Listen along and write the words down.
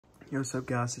Yo, what's up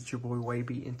guys, it's your boy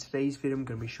Wavy. In today's video, I'm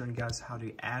going to be showing you guys how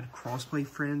to add crossplay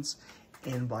friends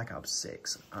in Black Ops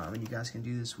 6. And you guys can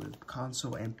do this with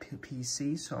console and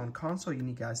PC. So on console, you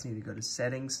guys need to go to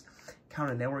settings,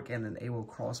 counter network, and enable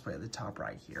crossplay at the top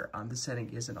right here. This setting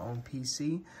isn't on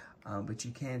PC, but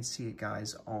you can see it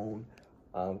guys on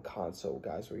console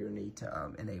guys, where you need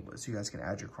to enable it so you guys can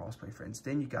add your crossplay friends.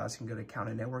 Then you guys can go to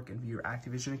counter network and view your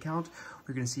Activision account.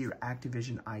 We're going to see your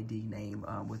Activision ID name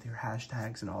with your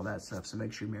hashtags and all that stuff, so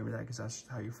make sure you remember that because that's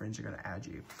how your friends are going to add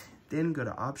you. Then go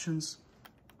to options,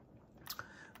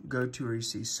 go to where you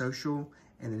see social,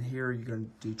 and then here you're going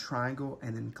to do triangle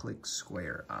and then click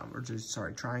square,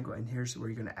 triangle, and here's where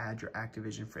you're going to add your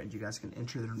Activision friends. You guys can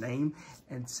enter their name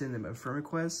and send them a friend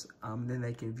request. Then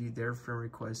they can view their friend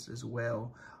request as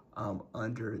well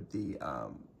under the,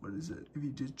 if you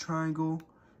do triangle,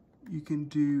 you can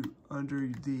do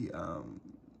under the,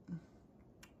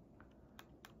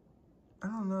 I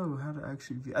don't know how to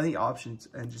actually view, I think options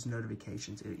and just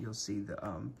notifications, you'll see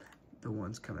the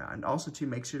ones coming out. And also to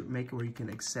make it where you can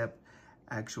accept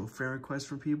actual friend requests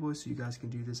from people, so you guys can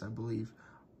do this, I believe,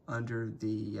 under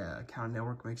the account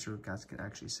network. Make sure you guys can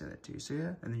actually send it to you. So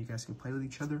yeah, and then you guys can play with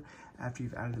each other after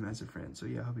you've added them as a friend. So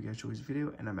yeah, I hope you guys enjoyed this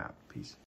video, and I'm out. Peace.